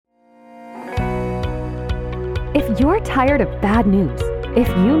If you're tired of bad news, if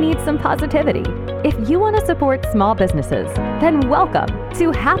you need some positivity, if you want to support small businesses, then welcome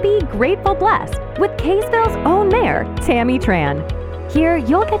to Happy, Grateful, Blessed with Kaysville's own mayor, Tammy Tran. Here,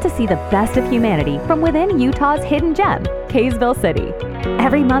 you'll get to see the best of humanity from within Utah's hidden gem, Kaysville City.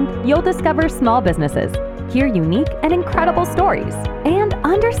 Every month, you'll discover small businesses, hear unique and incredible stories, and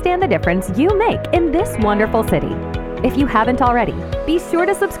understand the difference you make in this wonderful city. If you haven't already, be sure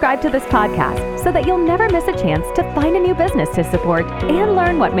to subscribe to this podcast so that you'll never miss a chance to find a new business to support and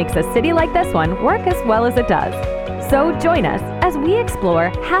learn what makes a city like this one work as well as it does. So join us as we explore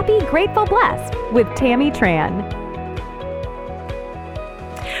Happy, Grateful, Blessed with Tammy Tran.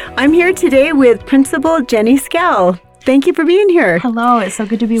 I'm here today with Principal Jenny Scow. Thank you for being here. Hello, it's so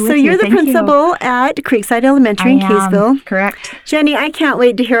good to be with you. So you're the principal at Creekside Elementary in Kaysville. Correct. Jenny, I can't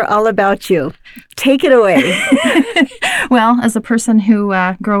wait to hear all about you. Take it away. Well, as a person who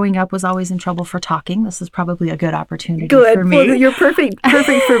growing up was always in trouble for talking, this is probably a good opportunity for me. Well, you're perfect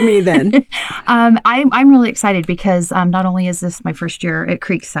for me then. I'm really excited because not only is this my first year at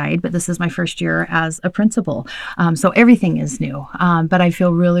Creekside, but this is my first year as a principal. So everything is new. But I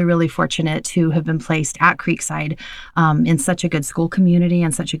feel really, really fortunate to have been placed at Creekside in such a good school community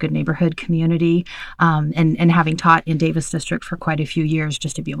and such a good neighborhood community. And having taught in Davis District for quite a few years,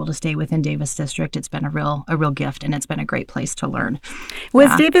 just to be able to stay within Davis District, it's been a real gift, and it's been a great place to learn.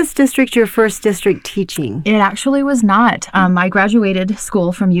 Was Davis District your first district teaching? It actually was not. I graduated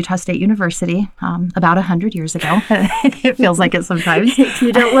school from Utah State University about 100 years ago. It feels like it sometimes.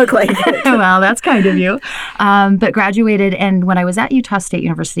 You don't look like it. Well, that's kind of you. But graduated, and when I was at Utah State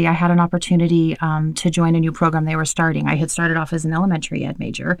University, I had an opportunity to join a new program they were starting. I had started off as an elementary ed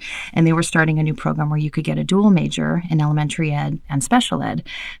major, and they were starting a new program where you could get a dual major in elementary ed and special ed.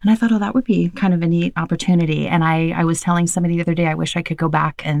 And I thought, oh, that would be kind of a neat opportunity. And I was telling somebody the other day, I wish I could go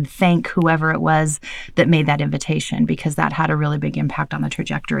back and thank whoever it was that made that invitation, because that had a really big impact on the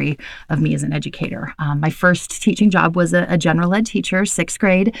trajectory of me as an educator. My first teaching job was a general ed teacher, 6th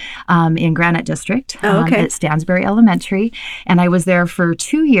grade in Granite District at Stansbury Elementary. And I was there for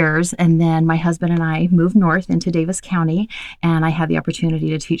 2 years. And then my husband and I moved north into Davis County, and I had the opportunity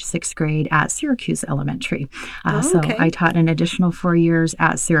to teach 6th grade at Syracuse Elementary. So I taught an additional 4 years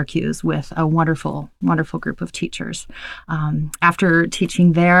at Syracuse with a wonderful group of teachers. After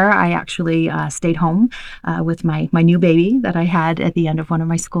teaching there, I actually stayed home with my new baby that I had at the end of one of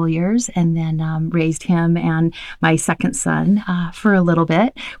my school years, and then raised him and my second son for a little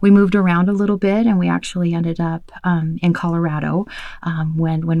bit. We moved around a little bit, and we actually ended up in Colorado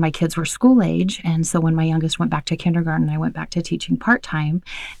when my kids were school age. And so when my youngest went back to kindergarten, I went back to teaching part-time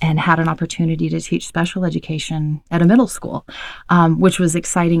and had an opportunity to teach special education at a middle school, which was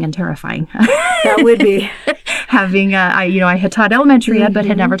exciting and terrifying. That would be. Having, I had taught elementary ed, but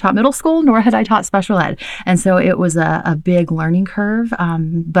had never taught middle school, nor had I taught special ed. And so it was a big learning curve,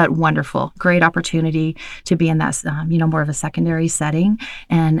 but wonderful. Great opportunity to be in that, more of a secondary setting.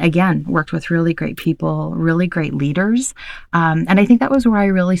 And again, worked with really great people, really great leaders. And I think that was where I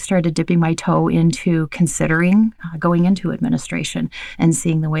really started dipping my toe into considering going into administration and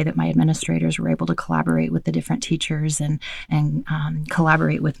seeing the way that my administrators were able to collaborate with the different teachers and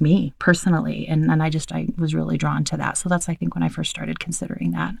collaborate with me personally. And I was really drawn to that. So that's, I think, when I first started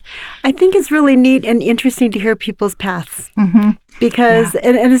considering that. I think it's really neat and interesting to hear people's paths. Because,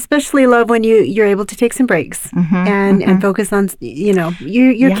 and especially love when you're able to take some breaks and focus on,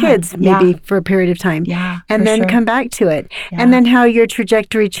 your kids maybe for a period of time. And then come back to it. And then how your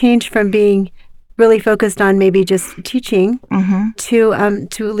trajectory changed from being really focused on maybe just teaching to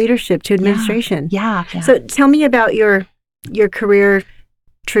leadership, to administration. So tell me about your career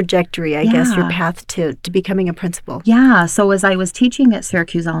trajectory, I guess, your path to becoming a principal. So as I was teaching at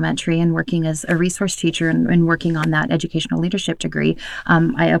Syracuse Elementary and working as a resource teacher and working on that educational leadership degree,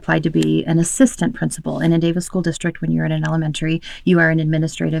 I applied to be an assistant principal. And in Davis School District, when you're in an elementary, you are an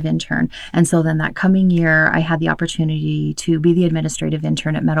administrative intern. And so then that coming year, I had the opportunity to be the administrative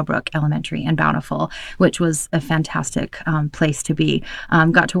intern at Meadowbrook Elementary in Bountiful, which was a fantastic place to be.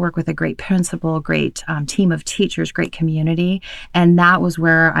 Got to work with a great principal, great team of teachers, great community. And that was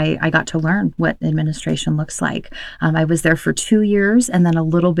where I got to learn what administration looks like. I was there for 2 years and then a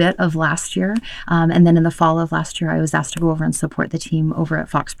little bit of last year. And then in the fall of last year, I was asked to go over and support the team over at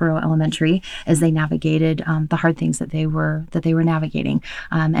Foxborough Elementary as they navigated the hard things that they were navigating,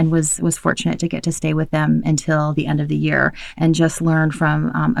 and was fortunate to get to stay with them until the end of the year and just learn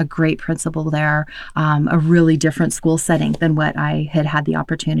from a great principal there, a really different school setting than what I had the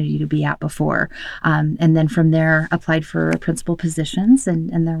opportunity to be at before. And then from there, applied for principal positions,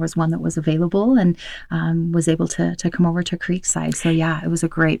 and there was one that was available, and was able to come over to Creekside. So yeah, it was a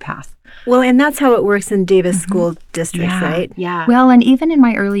great path. Well, and that's how it works in Davis school districts, right? Yeah. Well, and even in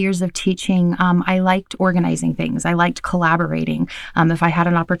my early years of teaching, I liked organizing things. I liked collaborating. If I had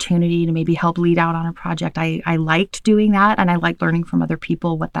an opportunity to maybe help lead out on a project, I liked doing that, and I liked learning from other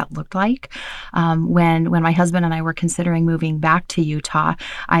people what that looked like. When my husband and I were considering moving back to Utah,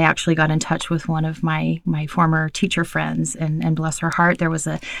 I actually got in touch with one of my former teacher friends, and bless her heart,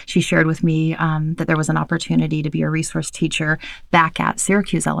 she shared with me that there was an opportunity to be a resource teacher back at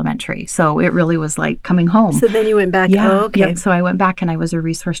Syracuse Elementary. So it really was like coming home. So then you went back. Yeah. Oh, okay. Yep. So I went back and I was a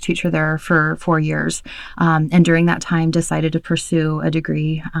resource teacher there for 4 years. And during that time, decided to pursue a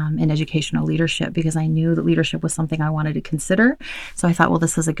degree in educational leadership because I knew that leadership was something I wanted to consider. So I thought, well,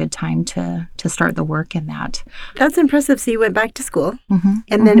 this is a good time to start the work in that. That's impressive. So you went back to school.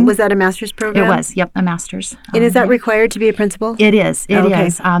 And then was that a master's program? It was. Yep. A master's. And is that required to be a principal? It is. It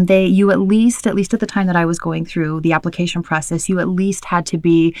is. You at least at the time that I was going through the application process, you at least had to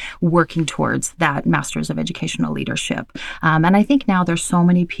be working towards that Master's of Educational Leadership. And I think now there's so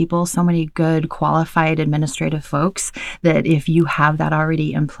many people, so many good, qualified administrative folks that if you have that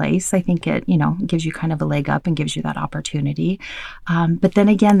already in place, I think it, gives you kind of a leg up and gives you that opportunity. But then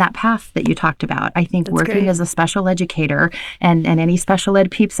again, that path that you talked about, I think working as a special educator and any special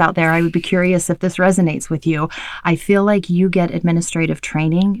ed peeps out there, I would be curious if this resonates with you. I feel like you get administrative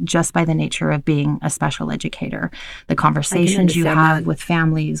training just by the nature of being a special educator. The conversations you have with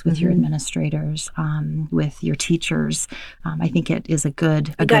families, with your administrators, with your teachers, I think it is a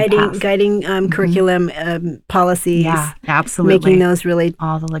good path. Guiding curriculum policies. Yeah, absolutely. Making those really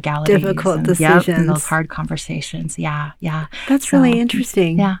all the legalities, difficult decisions. And those hard conversations. Yeah. That's really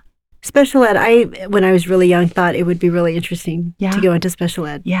interesting. Yeah. Special ed, when I was really young, thought it would be really interesting to go into special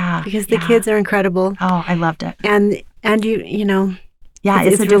ed. Yeah. Because the kids are incredible. Oh, I loved it. And you yeah,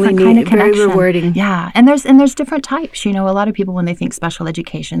 it's a really different kind of connection. Very rewarding. Yeah, and there's different types. A lot of people when they think special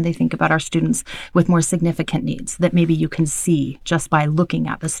education, they think about our students with more significant needs that maybe you can see just by looking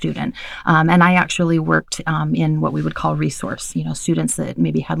at the student. And I actually worked in what we would call resource. Students that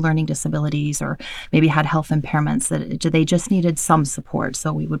maybe had learning disabilities or maybe had health impairments that they just needed some support.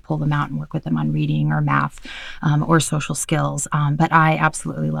 So we would pull them out and work with them on reading or math or social skills. But I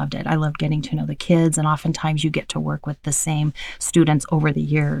absolutely loved it. I loved getting to know the kids, and oftentimes you get to work with the same students over the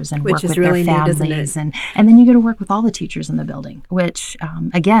years and work with their families. And then you get to work with all the teachers in the building, which,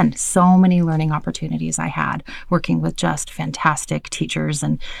 again, so many learning opportunities I had working with just fantastic teachers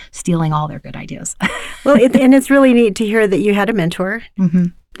and stealing all their good ideas. Well, and it's really neat to hear that you had a mentor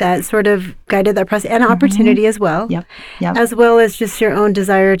that sort of guided that process and opportunity as well. Yep. As well as just your own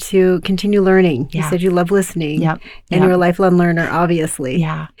desire to continue learning. You said you love listening. And you're a lifelong learner, obviously.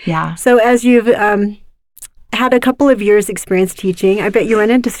 Yeah. So as you've had a couple of years experience teaching, I bet you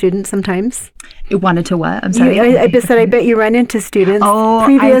run into students sometimes. You wanted to what? I'm sorry. I bet you run into students,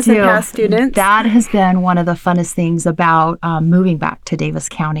 previous and past students. That has been one of the funnest things about moving back to Davis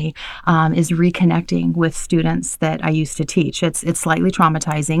County is reconnecting with students that I used to teach. It's slightly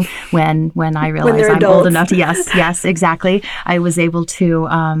traumatizing when I realize I'm old enough to, yes, exactly. I was able to,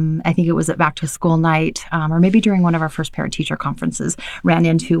 I think it was at back to school night or maybe during one of our first parent teacher conferences, ran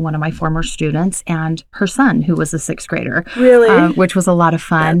into one of my former students and her son, who was a sixth grader. Really? Which was a lot of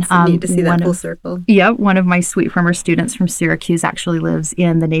fun. That's neat to see that full circle. Yeah, one of my sweet former students from Syracuse actually lives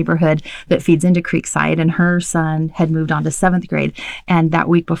in the neighborhood that feeds into Creekside, and her son had moved on to 7th grade. And that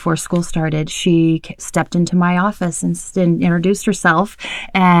week before school started, she stepped into my office and introduced herself.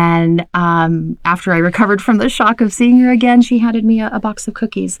 And after I recovered from the shock of seeing her again, she handed me a box of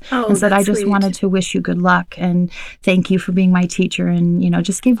cookies and said, "I just wanted to wish you good luck and thank you for being my teacher," and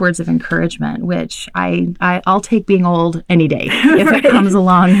just gave words of encouragement, which I'll take being old any day if it comes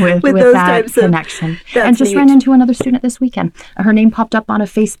along with that connection. And just ran into another student this weekend. Her name popped up on a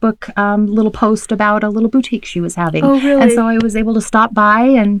Facebook little post about a little boutique she was having. Oh, really? And so I was able to stop by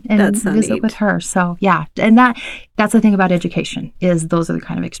and visit with her. So yeah, and that's the thing about education is those are the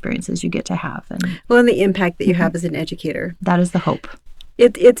kind of experiences you get to have. And the impact that you have as an educator. That is the hope.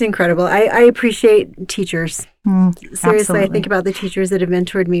 It's incredible. I appreciate teachers. Seriously, absolutely. I think about the teachers that have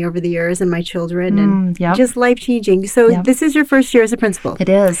mentored me over the years and my children and yep. just life-changing. So this is your first year as a principal. It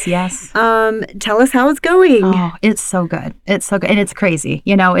is, yes. Tell us how it's going. Oh, it's so good. It's so good. And it's crazy.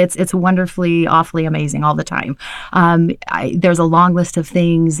 It's wonderfully, awfully amazing all the time. There's a long list of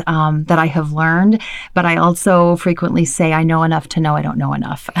things that I have learned, but I also frequently say I know enough to know I don't know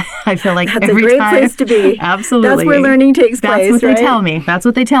enough. I feel like that's every a great time, place to be. Absolutely. That's where learning takes place. That's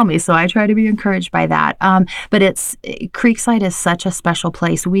what they tell me. So I try to be encouraged by that. But Creekside is such a special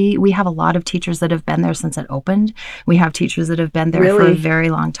place. We have a lot of teachers that have been there since it opened. We have teachers that have been there for a very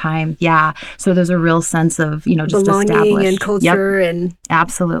long time. Yeah. So there's a real sense of, just belonging established. And culture and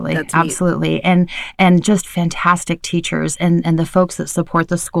absolutely. Absolutely. And just fantastic teachers and the folks that support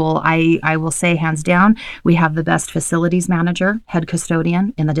the school. I will say hands down, we have the best facilities manager, head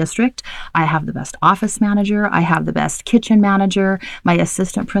custodian in the district. I have the best office manager. I have the best kitchen manager. My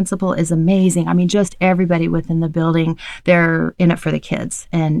assistant principal is amazing. I mean, just everybody within the building, they're in it for the kids,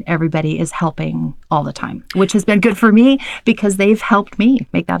 and everybody is helping all the time, which has been good for me because they've helped me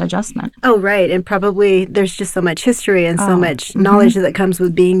make that adjustment. Oh, right. And probably there's just so much history and so much knowledge that comes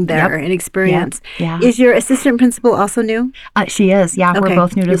with being there and experience. Yeah. Is your assistant principal also new? She is. Yeah. Okay. We're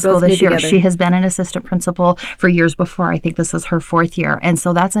both new to school this year. Together. She has been an assistant principal for years before. I think this is her 4th year. And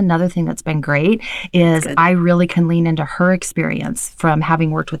so that's another thing that's been great is I really can lean into her experience from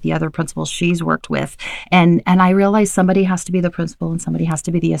having worked with the other principals she's worked with. And I realize somebody has to be the principal and somebody has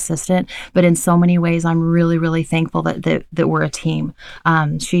to be the assistant. But in so many ways, I'm really, really thankful that we're a team.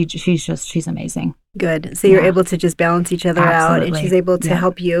 She's amazing. Good. So you're able to just balance each other out, and she's able to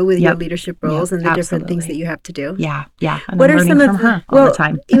help you with your leadership roles and the different things that you have to do. Yeah, yeah. And what I'm are some learning of from her all the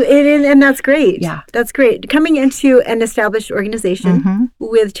time? And that's great. Yeah, that's great. Coming into an established organization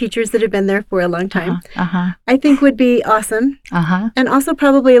with teachers that have been there for a long time, I think would be awesome. And also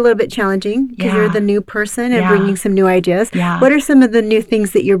probably a little bit challenging because you're the new person and bringing some new ideas. Yeah. What are some of the new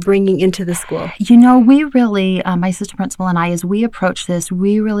things that you're bringing into the school? We really, my assistant principal and I, as we approach this,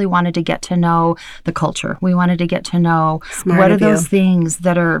 we really wanted to get to know the culture. We wanted to get to know what are those things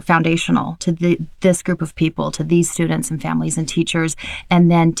that are foundational to this group of people, to these students and families and teachers,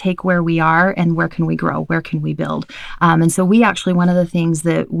 and then take where we are and where can we grow, where can we build. And so we actually, one of the things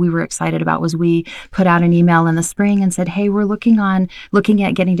that we were excited about was we put out an email in the spring and said, hey, we're looking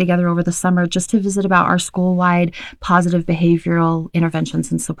at getting together over the summer just to visit about our school-wide positive behavioral interventions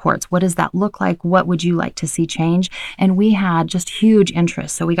and supports. What does that look like? What would you like to see change? And we had just huge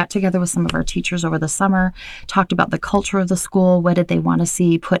interest. So we got together with some of our teachers over the summer, talked about the culture of the school, what did they want to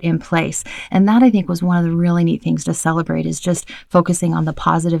see put in place. And that, I think, was one of the really neat things to celebrate, is just focusing on the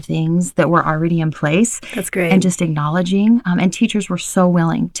positive things that were already in place. That's great. And just acknowledging. And teachers were so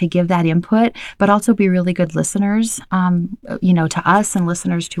willing to give that input, but also be really good listeners, to us and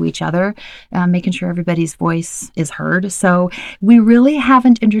listeners to each other, making sure everybody's voice is heard. So we really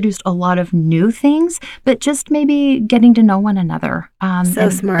haven't introduced a lot of new things, but just maybe getting to know one another.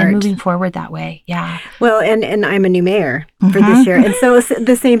 Smart. And moving forward that way. Yeah. Well, and I'm a new mayor for this year. And so it's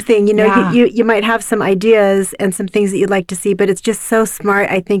the same thing, you might have some ideas and some things that you'd like to see, but it's just so smart,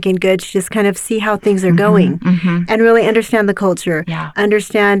 I think, and good to just kind of see how things are going and really understand the culture,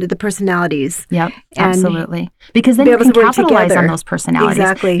 understand the personalities. Yep, absolutely. Because then you can capitalize on those personalities.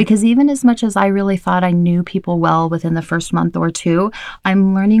 Exactly. Because even as much as I really thought I knew people well within the first month or two,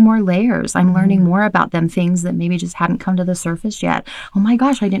 I'm learning more layers. I'm learning more about them, things that maybe just hadn't come to the surface yet. Oh my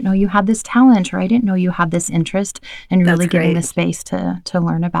gosh, I didn't know you had this talent, or I didn't know you had this interest, and really giving the space to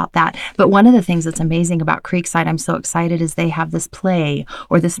learn about that. But one of the things that's amazing about Creekside, I'm so excited, is they have this play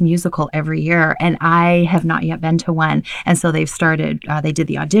or this musical every year, and I have not yet been to one. And so they've started, they did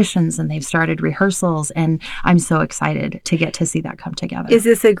the auditions and they've started rehearsals, and I'm so excited to get to see that come together. Is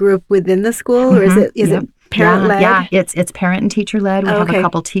this a group within the school, or is it parent-led? Yeah, it's parent and teacher-led. We have a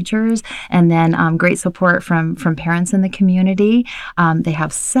couple teachers, and then great support from parents in the community. They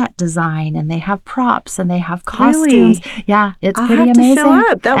have set design, and they have props, and they have costumes. Really? Yeah, it's I'll pretty have amazing. To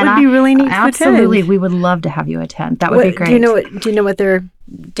show up. That would be really neat to attend. Absolutely. We would love to have you attend. That would be great. Do you know what they're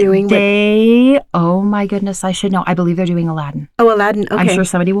doing? Oh my goodness, I should know. I believe they're doing Aladdin. Oh, Aladdin. Okay. I'm sure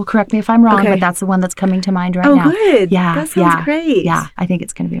somebody will correct me if I'm wrong, but that's the one that's coming to mind right now. Oh, good. Yeah. That sounds great. Yeah, I think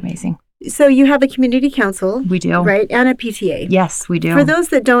it's going to be amazing. So you have a community council. We do. Right? And a PTA. Yes, we do. For those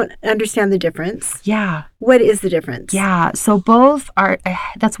that don't understand the difference. Yeah. What is the difference? Yeah. So both are,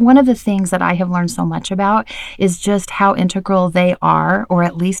 that's one of the things that I have learned so much about, is just how integral they are, or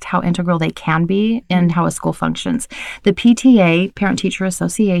at least how integral they can be in how a school functions. The PTA, Parent Teacher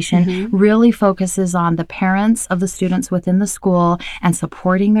Association, really focuses on the parents of the students within the school and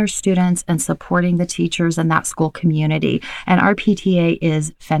supporting their students and supporting the teachers and that school community. And our PTA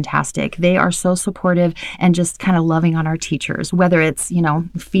is fantastic. They are so supportive and just kind of loving on our teachers, whether it's,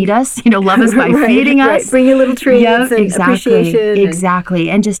 feed us, love us by feeding us. Bring a little treats and appreciation. Exactly.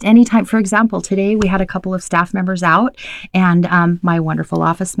 And just anytime, for example, today we had a couple of staff members out, and my wonderful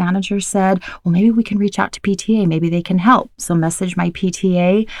office manager said, well, maybe we can reach out to PTA. Maybe they can help. So messaged my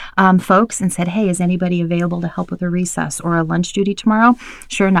PTA folks and said, hey, is anybody available to help with a recess or a lunch duty tomorrow?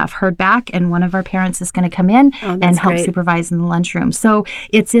 Sure enough, heard back, and one of our parents is going to come in and help supervise in the lunchroom. So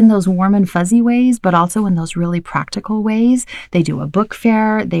it's in those warm and fuzzy ways, but also in those really practical ways. They do a book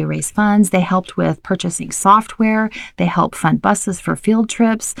fair, they raise funds, they helped with purchasing software, they help fund buses for field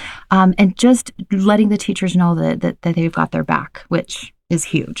trips, and just letting the teachers know that they've got their back, which is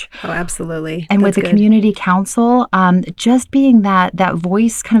huge. Oh, absolutely. And with the community council, just being that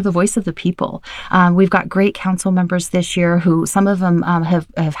voice, kind of the voice of the people. We've got great council members this year who, some of them have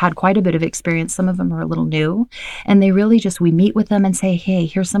had quite a bit of experience. Some of them are a little new. And they really just, we meet with them and say, hey,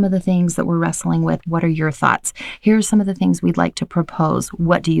 here's some of the things that we're wrestling with. What are your thoughts? Here's some of the things we'd like to propose.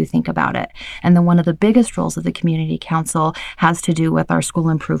 What do you think about it? And then one of the biggest roles of the community council has to do with our school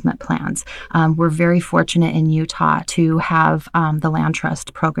improvement plans. We're very fortunate in Utah to have the Land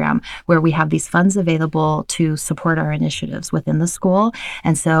Trust program where we have these funds available to support our initiatives within the school.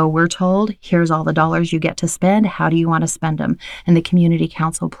 And so we're told, here's all the dollars you get to spend. How do you want to spend them? And the community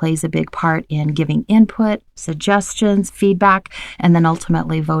council plays a big part in giving input, suggestions, feedback, and then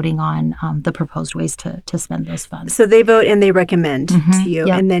ultimately voting on the proposed ways to spend those funds. So they vote and they recommend to you,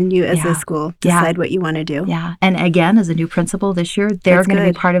 Yep. and then you as a school decide what you want to do. Yeah. And again, as a new principal this year, they're going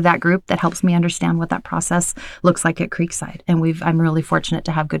to be part of that group that helps me understand what that process looks like at Creekside. And I'm really fortunate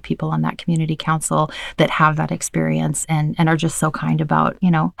to have good people on that community council that have that experience and are just so kind about,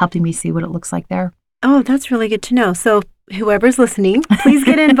 helping me see what it looks like there. Oh, that's really good to know. So whoever's listening, please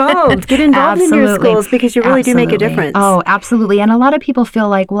get involved. Get involved in your schools because you really do make a difference. Oh, absolutely. And a lot of people feel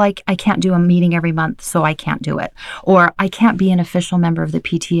like, well, I can't do a meeting every month, so I can't do it. Or I can't be an official member of the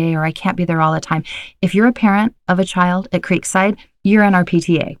PTA, or I can't be there all the time. If you're a parent of a child at Creekside, you're in our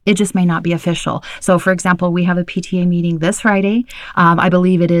PTA. It just may not be official. So, for example, we have a PTA meeting this Friday. I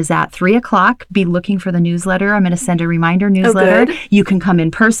believe it is at 3:00. Be looking for the newsletter. I'm going to send a reminder newsletter. You can come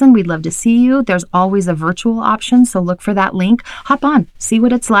in person. We'd love to see you. There's always a virtual option, so look for that link. Hop on. See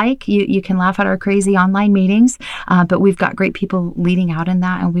what it's like. You can laugh at our crazy online meetings, but we've got great people leading out in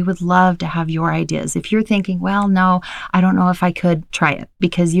that, and we would love to have your ideas. If you're thinking, well, no, I don't know if I could, try it,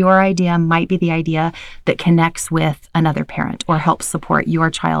 because your idea might be the idea that connects with another parent or help support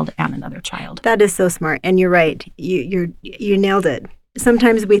your child and another child. That is so smart. And you're right. You nailed it.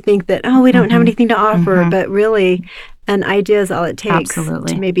 Sometimes we think that, we don't have anything to offer, but really an idea is all it takes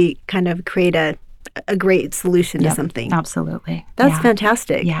to maybe kind of create a great solution to something. Absolutely. That's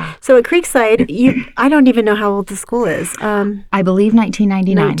fantastic. Yeah. So at Creekside, I don't even know how old the school is. I believe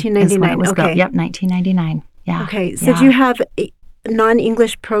 1999 is when it was built. Yep, 1999. Yeah. Okay. So do you have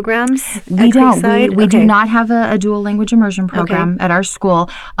non-English programs We don't. We do not have a dual language immersion program at our school.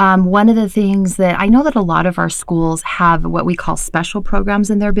 One of the things that I know that a lot of our schools have what we call special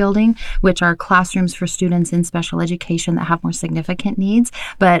programs in their building, which are classrooms for students in special education that have more significant needs.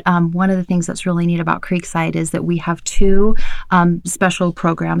 But one of the things that's really neat about Creekside is that we have two special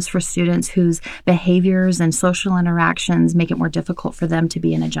programs for students whose behaviors and social interactions make it more difficult for them to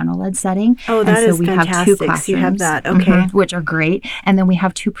be in a general ed setting. Oh, that is we fantastic. have two classrooms, so you have that. Okay. which are great. And then we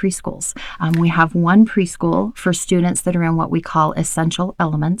have two preschools. We have one preschool for students that are in what we call essential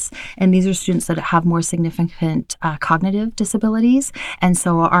elements. And these are students that have more significant cognitive disabilities. And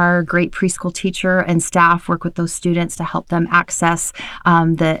so our great preschool teacher and staff work with those students to help them access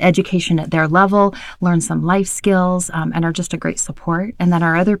the education at their level, learn some life skills, and are just a great support. And then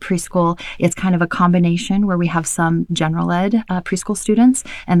our other preschool, it's kind of a combination where we have some general ed preschool students.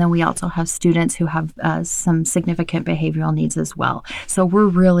 And then we also have students who have some significant behavioral needs as well. So we're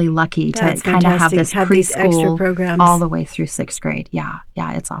really lucky to kind of have this preschool programs all the way through 6th grade. Yeah,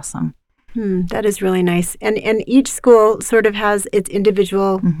 it's awesome. That is really nice. And each school sort of has its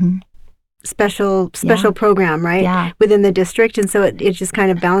individual special program, right? Yeah. Within the district. And so it just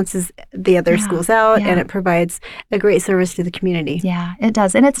kind of balances the other schools out and it provides a great service to the community. Yeah, it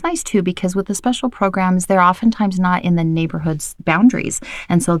does. And it's nice too, because with the special programs, they're oftentimes not in the neighborhood's boundaries.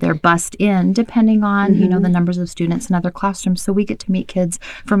 And so they're bussed in depending on, the numbers of students in other classrooms. So we get to meet kids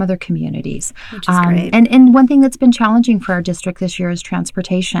from other communities. Which is great. And one thing that's been challenging for our district this year is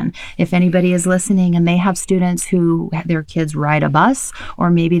transportation. If anybody is listening and they have students who their kids ride a bus, or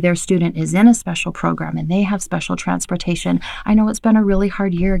maybe their student is in a special program and they have special transportation, I know it's been a really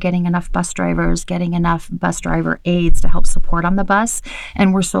hard year getting enough bus drivers, getting enough bus driver aides to help support on the bus.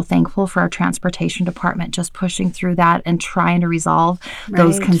 And we're so thankful for our transportation department just pushing through that and trying to resolve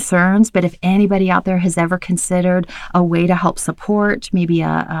those concerns. But if anybody out there has ever considered a way to help support, maybe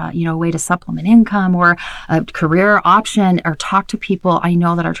a way to supplement income or a career option, or talk to people, I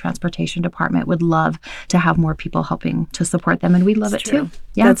know that our transportation department would love to have more people helping to support them, and we love it too.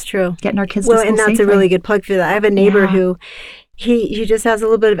 Yeah, that's true. Getting our kids to school and that's safely. a really good plug for that. I have a neighbor who he just has a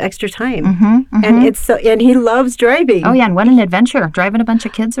little bit of extra time. And he loves driving. Oh, yeah. And what an adventure, driving a bunch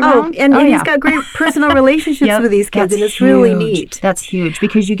of kids around. And he's got great personal relationships with these kids, and it's really neat. That's huge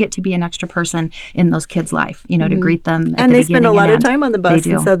because you get to be an extra person in those kids' life, to greet them. And they spend a lot of time on the bus,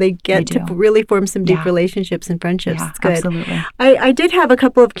 and so they get to really form some deep relationships and friendships. Yeah, it's good. Absolutely. I did have a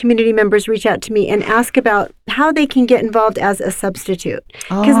couple of community members reach out to me and ask about how they can get involved as a substitute.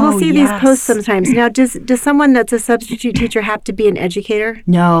 Because we'll see these posts sometimes. Now, does someone that's a substitute teacher have to be an educator?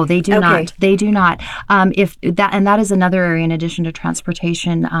 No, they do not. They do not. That is another area in addition to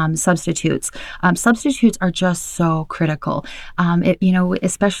transportation. Substitutes. Substitutes are just so critical.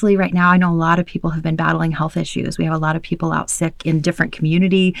 Especially right now, I know a lot of people have been battling health issues. We have a lot of people out sick in different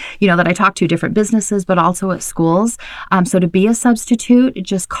community, that I talk to, different businesses, but also at schools. So to be a substitute,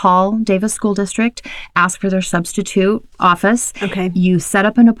 just call Davis School District, ask for their substitute office. Okay. You set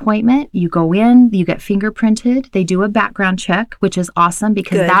up an appointment, you go in, you get fingerprinted. They do a background check, which is awesome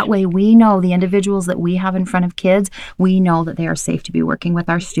because that way we know the individuals that we have in front of kids, we know that they are safe to be working with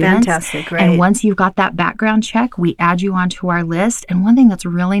our students. Fantastic, right. And once you've got that background check, we add you onto our list. And one thing that's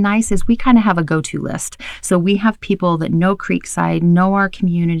really nice is we kind of have a go-to list. So we have people that know Creekside, know our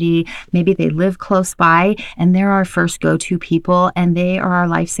community, maybe they live close by, and they're our first go-to people, and they are our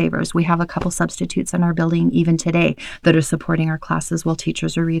lifesavers. We have a couple substitutes in our building even today that are supporting our classes while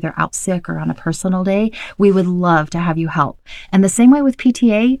teachers are either out sick or on a personal day. We would love to have you help. And the same way with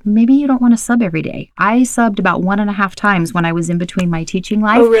PTA, maybe you don't want to sub every day. I subbed about 1.5 times when I was in between my teaching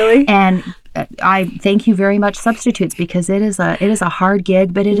life. Oh, really? And I thank you very much, substitutes, because it is a hard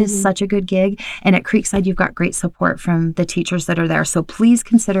gig, but it is such a good gig. And at Creekside, you've got great support from the teachers that are there. So please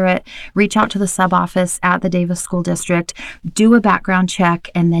consider it. Reach out to the sub office at the Davis School District, do a background check,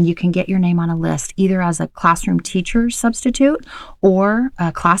 and then you can get your name on a list, either as a classroom teacher substitute or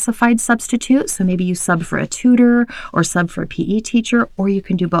a classified substitute. So maybe you sub for a tutor or sub for a PE teacher, or you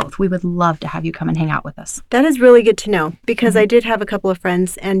can do both. We would love to have you come and hang out with us. That is really good to know because I did have a couple of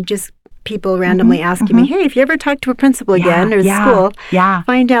friends and just people randomly asking me, hey, if you ever talk to a principal again or the school,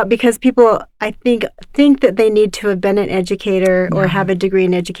 find out, because people, I think that they need to have been an educator or have a degree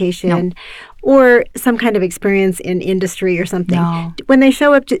in education or some kind of experience in industry or something. No. When they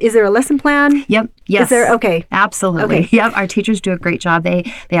show up, is there a lesson plan? Yep. Yes. Is there? Okay. Absolutely. Okay. Yep. Our teachers do a great job. They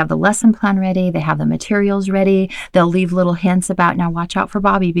have the lesson plan ready. They have the materials ready. They'll leave little hints about, now watch out for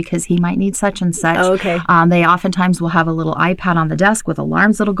Bobby because he might need such and such. Oh, okay. They oftentimes will have a little iPad on the desk with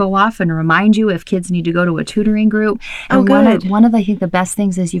alarms that'll go off and remind you if kids need to go to a tutoring group. And one of the best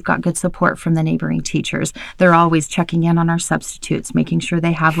things is you've got good support from the neighboring teachers. They're always checking in on our substitutes, making sure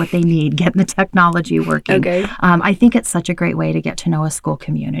they have what they need, getting the technology working. Okay. I think it's such a great way to get to know a school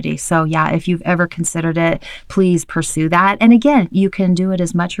community. So yeah, if you've ever considered it, please pursue that. And again, you can do it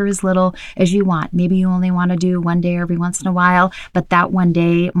as much or as little as you want. Maybe you only want to do one day every once in a while, but that one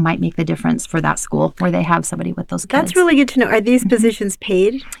day might make the difference for that school where they have somebody with those kids. That's really good to know. Are these positions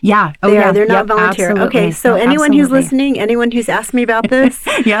paid? Yeah. They are. They're not volunteer. Absolutely. Okay. So anyone who's listening, anyone who's asked me about this,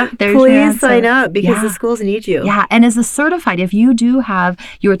 please sign up because the schools need you. Yeah. And as a certified, if you do have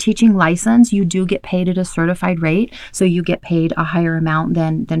your teaching license, you do get paid at a certified rate. So you get paid a higher amount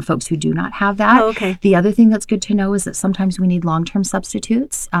than folks who do not have that. Oh, okay. The other thing that's good to know is that sometimes we need long-term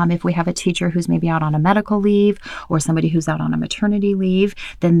substitutes. If we have a teacher who's maybe out on a medical leave or somebody who's out on a maternity leave,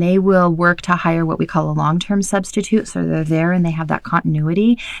 then they will work to hire what we call a long-term substitute. So they're there and they have that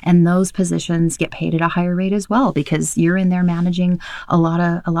continuity. And those positions get paid at a higher rate as well because you're in there managing a lot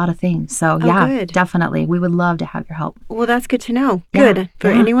of things. So good. Definitely. We would love to have your help. Well, that's good to know. Good. For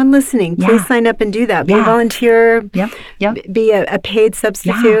anyone listening, please sign up and do that. Be a volunteer. Yep. Be a paid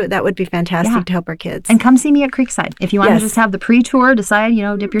substitute. That would be fantastic to help our kids. And come see me at Creekside. If you want to just have the pre-tour, decide,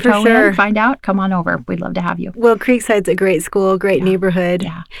 dip your toe in, find out, come on over. We'd love to have you. Well, Creekside's a great school, great neighborhood.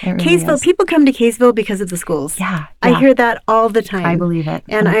 Yeah, it really Kaysville, is. People come to Kaysville because of the schools. Yeah. I hear that all the time. I believe it.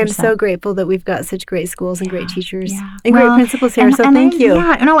 100%. And I am so grateful that we've got such great schools and great teachers and great principals here. So thank you.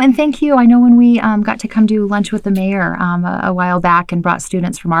 And thank you. I know when we got to come do lunch with the mayor a while back and brought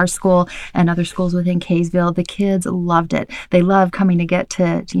students from our school and other schools within Kaysville, the kids loved it. They love coming to get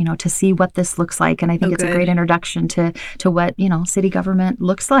to see what this looks like. And I think it's a great introduction to what, city government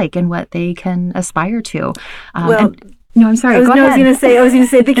looks like and what they can aspire to. No, I'm sorry. I was going to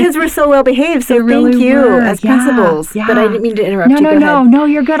say the kids were so well behaved. So really thank you were. as principals. Yeah. But I didn't mean to interrupt you. No,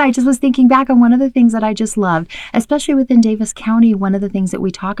 you're good. I just was thinking back on one of the things that I just loved, especially within Davis County. One of the things that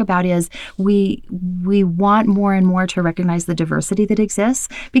we talk about is we want more and more to recognize the diversity that exists,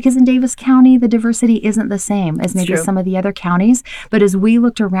 because in Davis County, the diversity isn't the same as maybe some of the other counties. But as we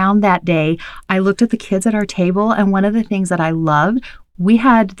looked around that day, I looked at the kids at our table, and one of the things that I loved we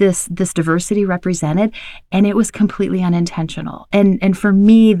had this diversity represented, and it was completely unintentional. And for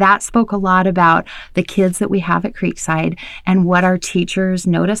me, that spoke a lot about the kids that we have at Creekside and what our teachers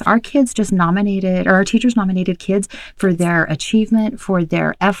notice. Our teachers nominated kids for their achievement, for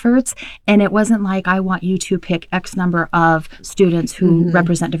their efforts. And it wasn't like, I want you to pick X number of students who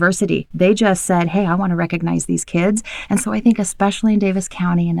represent diversity. They just said, hey, I want to recognize these kids. And so I think especially in Davis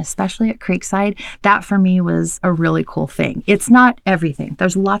County and especially at Creekside, that for me was a really cool thing. It's not everything.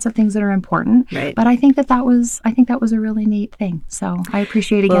 There's lots of things that are important, right. But I think that was a really neat thing. So I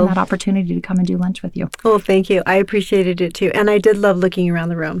appreciate again that opportunity to come and do lunch with you. Well, thank you. I appreciated it too. And I did love looking around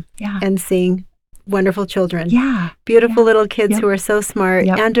the room and seeing wonderful children. Yeah. Beautiful little kids who are so smart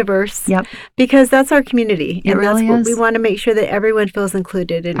and diverse. Yep. Because that's our community. It and really that's what is. we want to make sure that everyone feels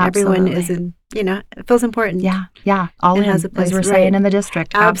included and everyone is feels important. Yeah. Yeah. All in, has a place, as we're saying in the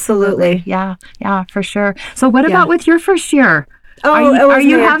district. Absolutely. Yeah. Yeah, for sure. So what about with your first year? Are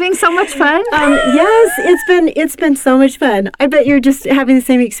you having so much fun? Yes, it's been so much fun. I bet you're just having the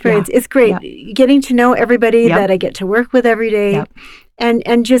same experience. Yeah. It's great getting to know everybody that I get to work with every day. Yep.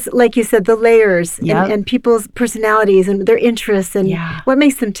 And just like you said, the layers and people's personalities and their interests and what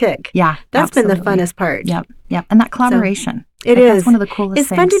makes them tick. Yeah, that's been the funnest part. Yep. And that collaboration. It is. That's one of the coolest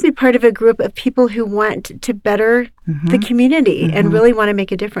things. It's fun to be part of a group of people who want to better the community and really want to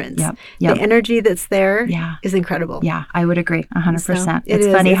make a difference. Yep. The energy that's there is incredible. Yeah, I would agree 100%. So it's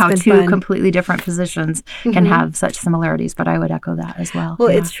funny how two completely different positions can have such similarities, but I would echo that as well. Well,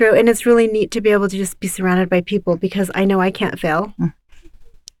 it's true. And it's really neat to be able to just be surrounded by people because I know I can't fail.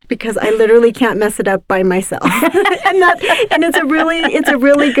 Because I literally can't mess it up by myself, and it's a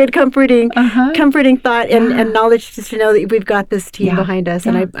really good comforting thought and knowledge just to know that we've got this team behind us,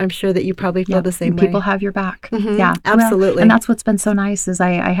 and I'm sure that you probably feel the same way. People have your back. Yeah, absolutely. Well, and that's what's been so nice is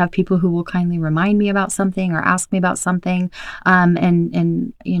I have people who will kindly remind me about something or ask me about something,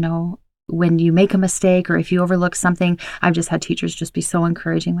 and when you make a mistake or if you overlook something, I've just had teachers just be so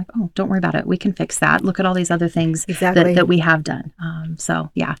encouraging, like, oh, don't worry about it. We can fix that. Look at all these other things that we have done. So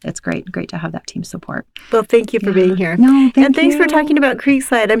yeah, it's great to have that team support. Well, thank you for being here. No, thanks for talking about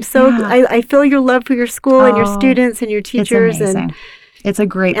Creekside. I'm so, I feel your love for your school and your students and your teachers. It's amazing. It's a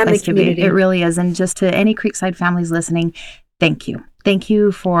great place to be. It really is. And just to any Creekside families listening, thank you. Thank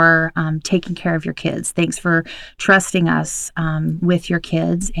you for taking care of your kids. Thanks for trusting us with your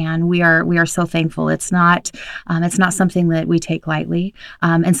kids, and we are so thankful. It's not something that we take lightly.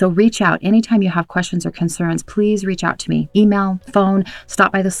 And so reach out anytime you have questions or concerns. Please reach out to me. Email, phone,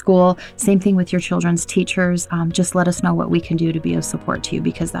 stop by the school. Same thing with your children's teachers. Just let us know what we can do to be of support to you,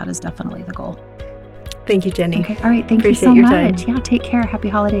 because that is definitely the goal. Thank you, Jenny. Okay. All right. Thank you so much. Yeah. Take care. Happy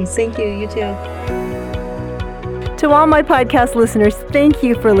holidays. Thank you. You too. To all my podcast listeners, thank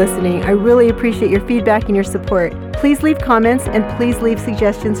you for listening. I really appreciate your feedback and your support. Please leave comments and please leave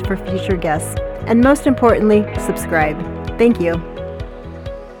suggestions for future guests. And most importantly, subscribe. Thank you.